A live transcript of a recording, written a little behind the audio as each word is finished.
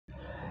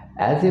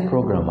As a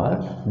programmer,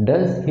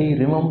 does he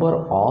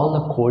remember all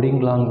the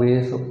coding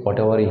language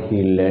whatever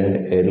he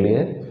learned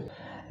earlier?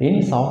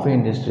 In software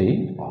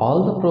industry,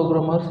 all the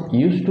programmers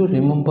used to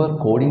remember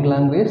coding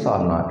language or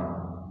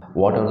not?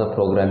 What are the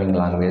programming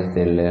language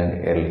they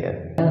learned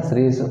earlier? The answer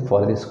is,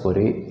 for this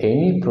query,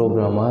 any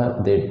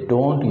programmer, they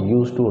don't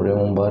used to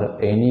remember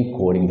any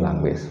coding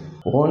language.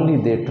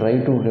 Only they try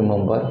to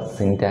remember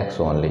syntax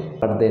only,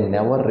 but they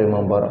never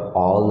remember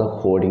all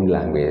the coding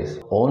language.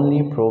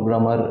 Only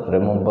programmer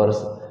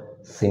remembers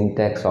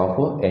syntax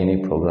of any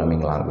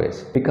programming language,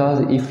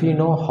 because if you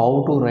know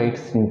how to write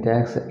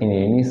syntax in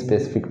any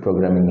specific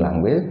programming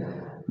language,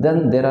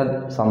 then there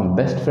are some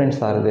best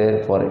friends are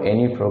there for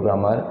any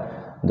programmer.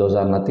 Those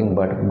are nothing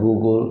but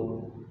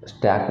Google,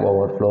 Stack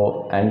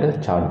Overflow and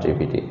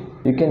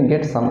ChatGPT. You can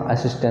get some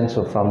assistance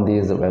from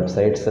these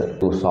websites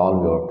to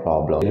solve your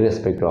problem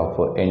irrespective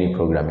of any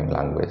programming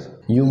language.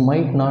 You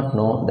might not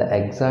know the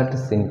exact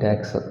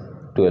syntax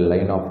to a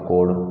line of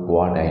code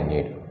what I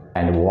need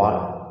and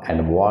what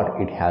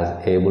it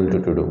has able to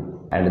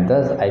do, and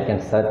thus I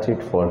can search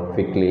it for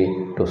quickly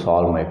to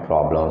solve my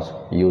problems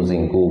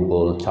using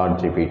Google,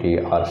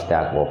 ChatGPT or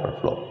Stack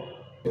Overflow.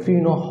 If you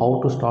know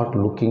how to start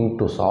looking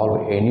to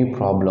solve any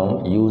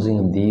problem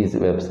using these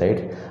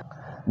websites,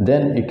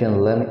 then you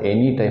can learn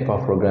any type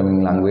of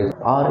programming language,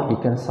 or you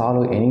can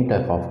solve any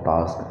type of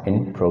task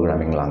in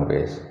programming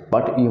language.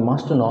 But you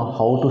must know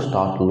how to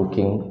start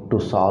looking to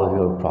solve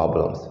your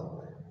problems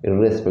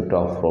irrespective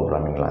of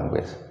programming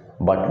language.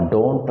 But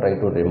don't try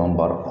to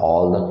remember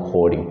all the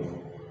coding,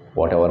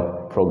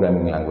 whatever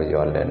programming language you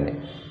are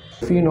learning.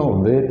 If you know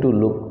where to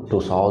look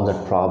to solve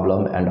that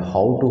problem and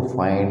how to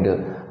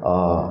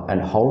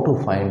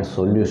find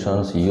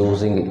solutions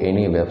using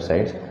any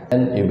websites,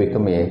 then you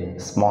become a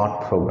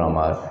smart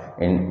programmer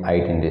in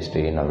IT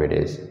industry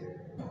nowadays.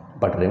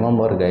 But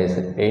remember guys,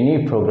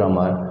 any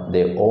programmer,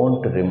 they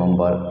won't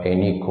remember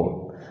any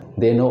code.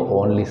 They know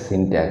only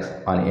syntax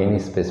on any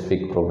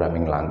specific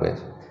programming language.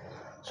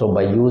 So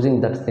by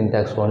using that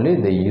syntax only,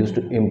 they used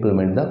to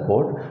implement the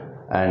code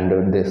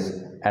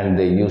and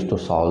they used to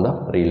solve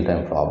the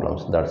real-time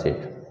problems. That's it.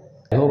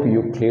 I hope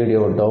you cleared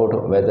your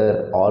doubt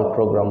whether all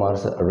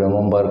programmers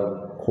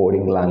remember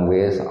coding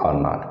language or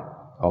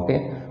not.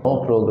 Okay,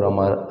 no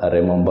programmer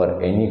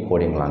remember any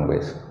coding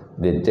language.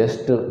 They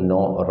just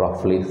know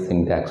roughly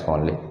syntax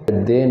only.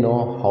 They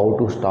know how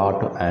to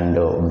start and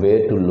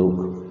where to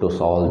look to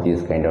solve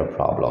these kind of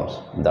problems.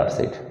 That's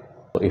it.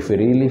 So if you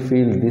really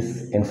feel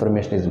this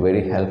information is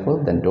very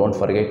helpful, then don't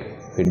forget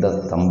hit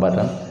the thumb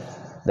button.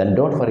 Then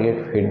don't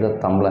forget hit the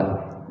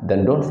thumbnail.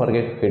 Then don't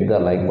forget hit the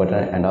like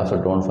button, and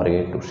also don't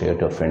forget to share to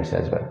your friends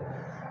as well.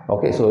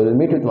 Okay, so we'll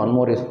meet with one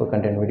more useful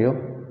content video.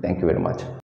 Thank you very much.